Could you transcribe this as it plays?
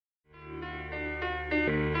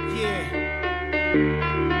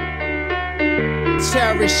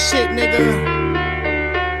terrorist shit, nigga.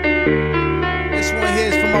 This one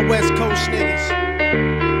here's for my West Coast niggas.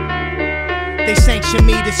 They sanction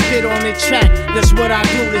me to spit on the track. That's what I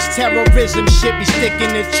do. This terrorism shit be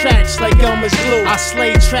sticking to tracks like Elmer's glue. I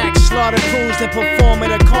slay tracks, slaughter crews, and perform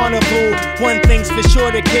at a carnival. One thing's for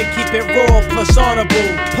sure, the kid keep it raw plus honorable.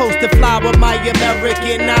 Post to fly with my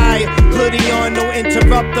American eye. Hoodie on, no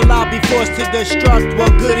interrupter. I'll be forced to destruct.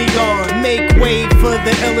 Well, goody on. Make way for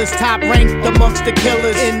the illest, top ranked amongst the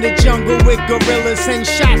killers. In the jungle with gorillas, send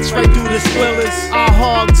shots right through the squillers. I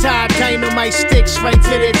hog tie dynamite sticks right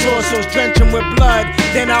to their torsos, drench them with blood,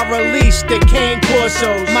 then I release the cane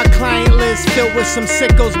corsos. My client list filled with some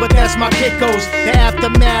sickos, but that's my kickos. The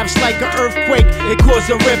aftermath's like an earthquake, it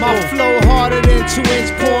caused a ripple. My flow harder than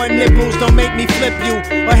 2-inch porn nipples. Don't make me flip you,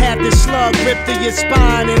 or have this slug rip through your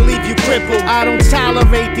spine and leave you crippled. I don't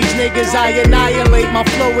tolerate these niggas, I annihilate. My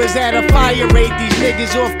flow is at a fire rate. These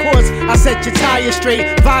niggas off course, I set your tire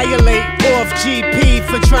straight. Violate, off GP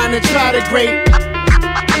for trying to try to grate.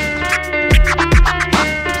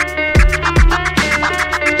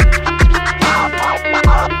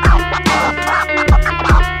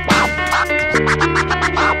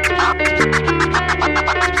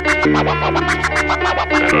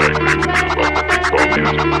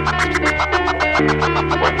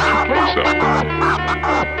 What do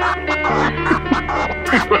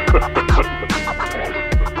you think so?